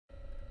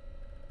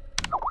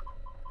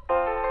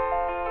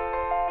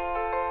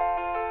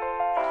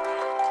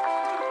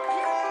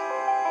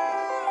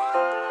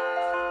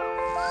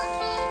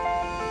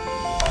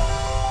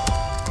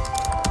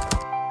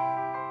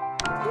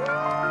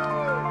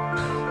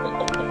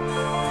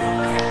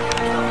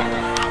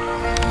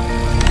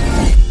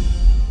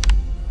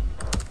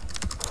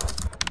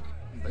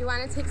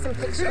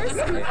some pictures?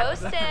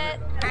 Post it.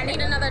 I need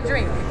another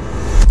drink.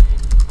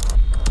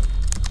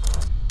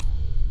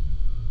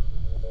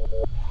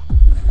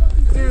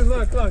 Dude,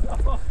 look. Laura.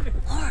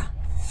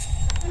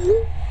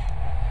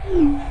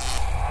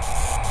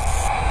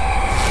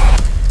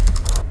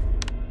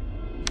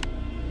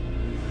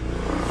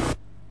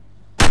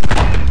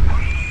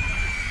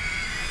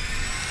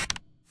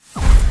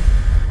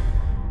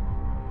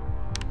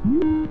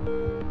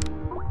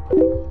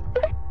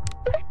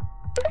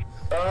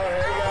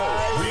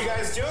 What are you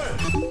guys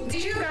doing?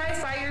 Did you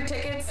guys buy your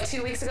tickets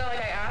 2 weeks ago like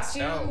I asked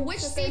you? No. Which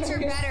seats are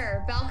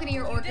better, balcony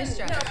or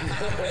orchestra?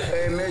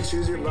 Hey, Mitch,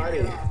 who's your buddy?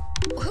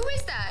 Who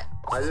is that?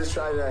 I just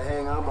tried to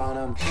hang up on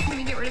him. Can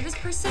we get rid of this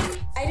person?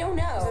 I don't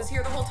know. Was this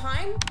here the whole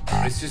time?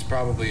 It's just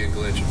probably a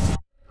glitch.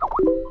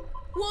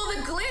 Well,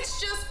 the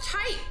glitch just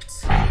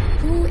typed.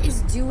 Who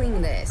is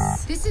doing this?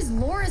 This is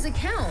Laura's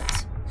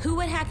account. Who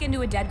would hack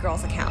into a dead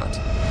girl's account?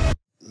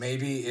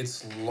 Maybe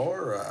it's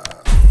Laura.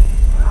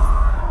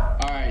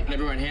 All right,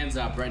 everyone, hands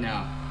up right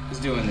now. Who's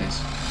doing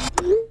this?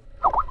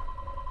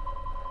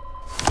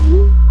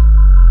 Oh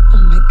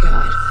my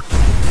god.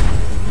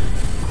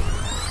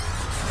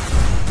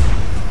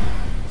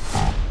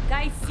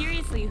 Guys,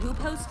 seriously, who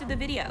posted the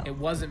video? It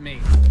wasn't me.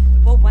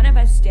 Well, one of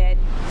us did.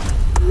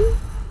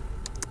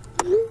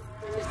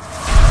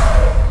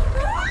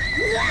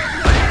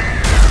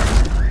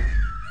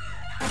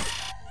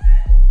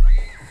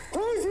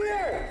 Who's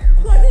here?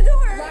 Lock the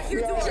door. Lock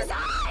your door. Just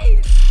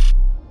hide.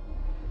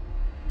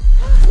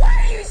 Why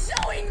are you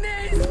showing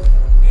this?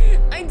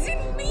 I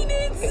didn't mean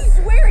it. I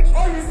swear it.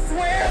 Oh, you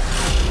swear?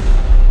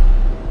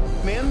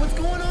 Man, what's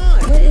going on?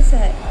 What is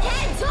that?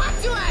 Ken, talk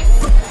to us!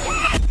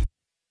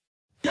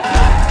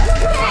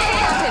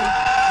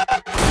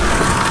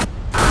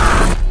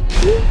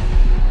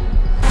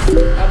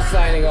 I'm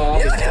signing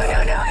off.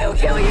 No, he'll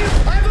kill you.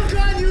 I have a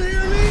gun, you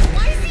hear me?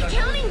 Why is he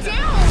counting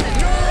down?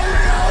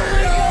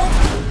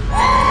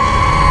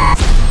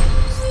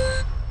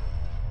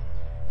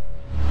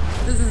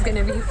 This is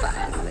gonna be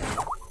fun.